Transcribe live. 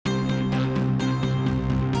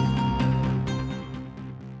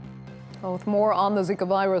Well, with more on the Zika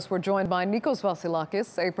virus, we're joined by Nikos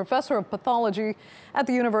Vassilakis, a professor of pathology at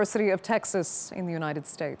the University of Texas in the United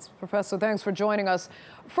States. Professor, thanks for joining us.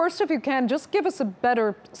 First, if you can, just give us a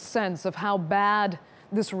better sense of how bad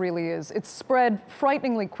this really is. It's spread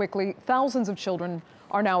frighteningly quickly. Thousands of children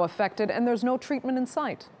are now affected, and there's no treatment in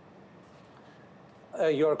sight.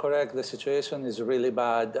 You're correct. The situation is really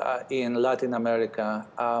bad in Latin America.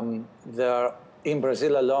 In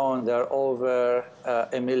Brazil alone, there are over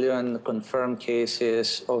 1 million confirmed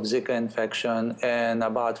cases of Zika infection and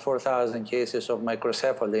about 4,000 cases of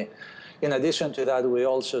microcephaly. In addition to that, we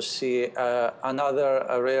also see another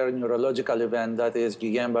rare neurological event, that is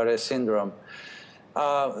Guillain-Barré syndrome.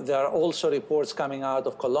 There are also reports coming out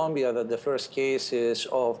of Colombia that the first cases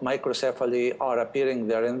of microcephaly are appearing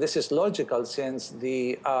there. And this is logical since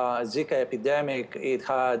the Zika epidemic, it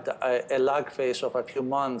had a lag phase of a few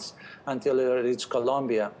months until it reached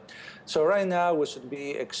Colombia. So right now we should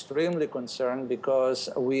be extremely concerned because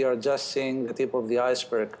we are just seeing the tip of the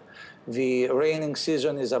iceberg. The raining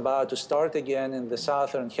season is about to start again in the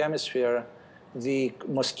southern hemisphere. The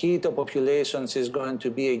mosquito populations is going to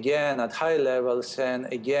be again at high levels, and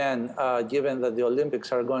again, given that the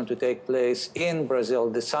Olympics are going to take place in Brazil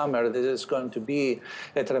this summer, this is going to be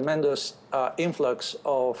a tremendous influx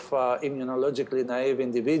of immunologically naive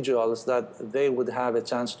individuals that they would have a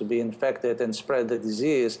chance to be infected and spread the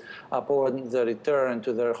disease upon the return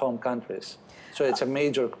to their home countries. So it's a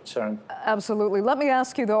major concern. Absolutely. Let me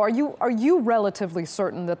ask you, though, are you relatively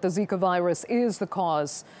certain that the Zika virus is the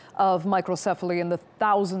cause of microcephaly in the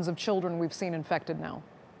thousands of children we've seen infected now?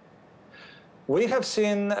 We have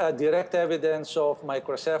seen direct evidence of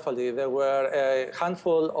microcephaly. There were a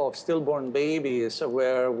handful of stillborn babies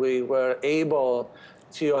where we were able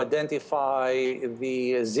to identify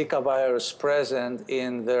the Zika virus present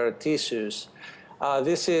in their tissues.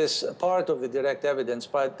 This is part of the direct evidence,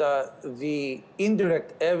 but the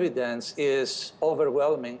indirect evidence is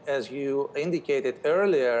overwhelming. As you indicated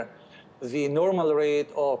earlier, the normal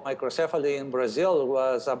rate of microcephaly in Brazil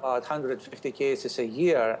was about 150 cases a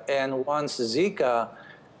year. And once Zika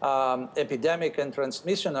epidemic and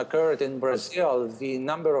transmission occurred in Brazil, the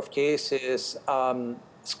number of cases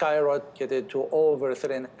skyrocketed to over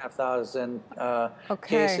 3,500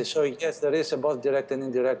 cases. So yes, there is both direct and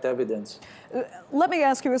indirect evidence. Let me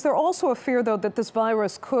ask you, is there also a fear, though, that this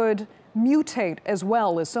virus could mutate as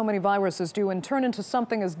well, as so many viruses do, and turn into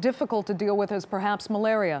something as difficult to deal with as perhaps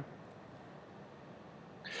malaria?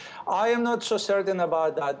 I am not so certain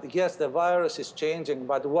about that. Yes, the virus is changing,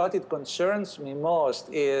 but what it concerns me most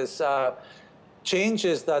is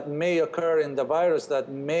changes that may occur in the virus that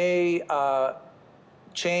may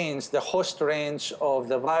change the host range of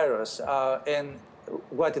the virus. And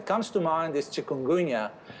what it comes to mind is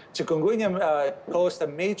chikungunya. Chikungunya caused a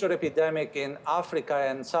major epidemic in Africa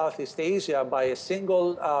and Southeast Asia by a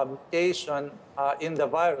single mutation in the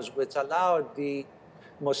virus, which allowed the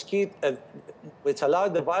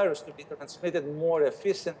virus to be transmitted more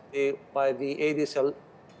efficiently by the Aedes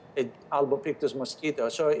albopictus mosquito.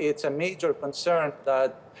 So it's a major concern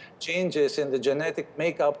that changes in the genetic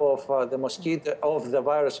makeup of the mosquito, of the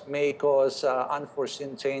virus, may cause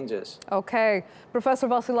unforeseen changes. Okay. Professor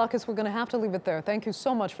Vassilakis, we're going to have to leave it there. Thank you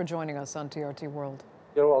so much for joining us on TRT World.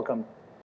 You're welcome.